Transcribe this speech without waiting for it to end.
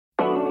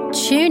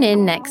Tune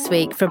in next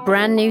week for a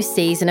brand new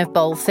season of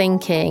Bold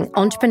Thinking,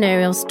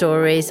 entrepreneurial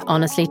stories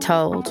honestly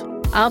told.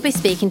 I'll be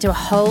speaking to a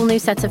whole new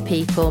set of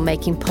people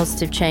making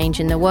positive change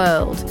in the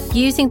world,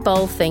 using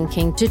bold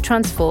thinking to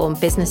transform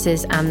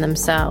businesses and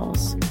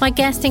themselves. My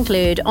guests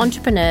include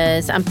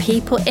entrepreneurs and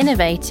people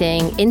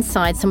innovating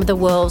inside some of the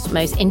world's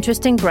most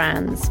interesting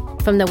brands,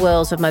 from the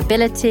worlds of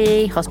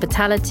mobility,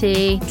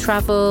 hospitality,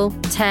 travel,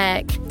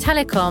 tech,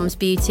 telecoms,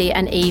 beauty,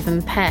 and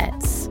even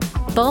pets.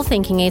 Bold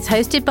Thinking is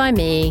hosted by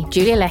me,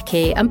 Julia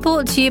Leckie, and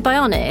brought to you by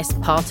Honest,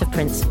 part of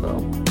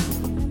Principal.